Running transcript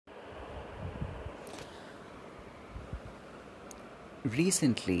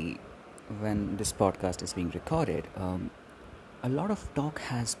Recently, when this podcast is being recorded, a lot of talk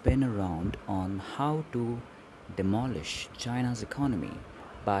has been around on how to demolish China's economy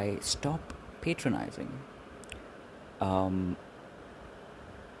by stop patronizing. Um,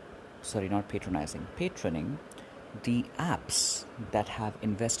 Sorry, not patronizing, patroning the apps that have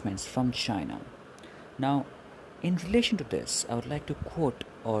investments from China. Now, in relation to this, I would like to quote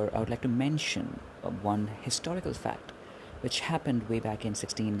or I would like to mention one historical fact which happened way back in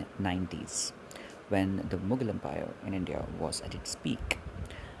 1690s when the Mughal Empire in India was at its peak.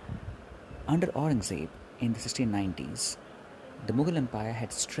 Under Aurangzeb in the 1690s, the Mughal Empire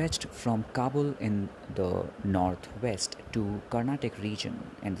had stretched from Kabul in the northwest to Carnatic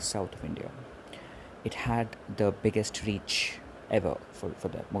region in the south of India. It had the biggest reach ever for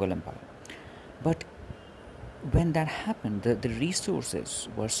the Mughal Empire. But when that happened, the resources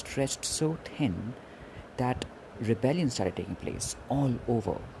were stretched so thin that rebellions started taking place all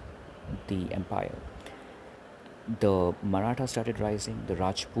over the empire. The Marathas started rising, the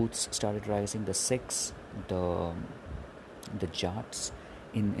Rajputs started rising, the Sikhs, the Jats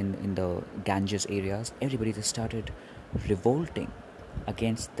in the Ganges areas, everybody just started revolting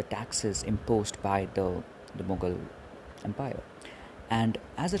against the taxes imposed by the Mughal Empire. And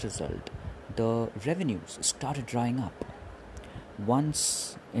as a result, the revenues started drying up.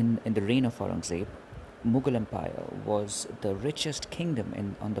 Once in the reign of Aurangzeb, Mughal Empire was the richest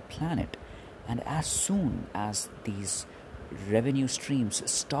kingdom on the planet, and as soon as these revenue streams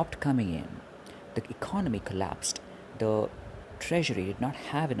stopped coming in, the economy collapsed. The treasury did not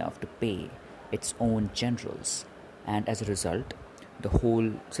have enough to pay its own generals, and as a result, the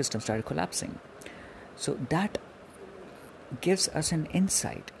whole system started collapsing. So that gives us an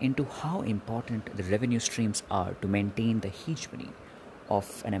insight into how important the revenue streams are to maintain the hegemony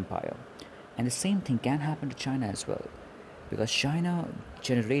of an empire. And the same thing can happen to China as well, because China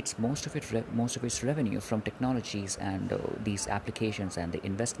generates most of its revenue from technologies and these applications and the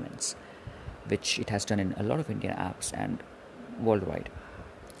investments, which it has done in a lot of Indian apps and worldwide.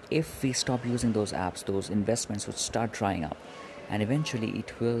 If we stop using those apps, those investments would start drying up, and eventually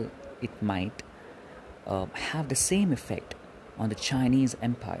it might have the same effect on the Chinese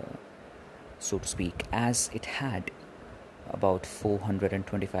empire, so to speak, as it had about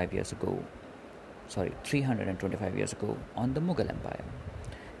 425 years ago, 325 years ago on the Mughal Empire.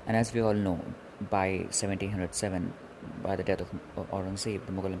 And as we all know, by 1707, by the death of Aurangzeb,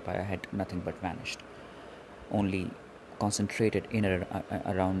 the Mughal Empire had nothing but vanished, only concentrated in and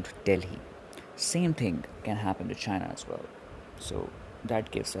around Delhi. Same thing can happen to China as well. So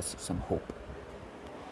that gives us some hope.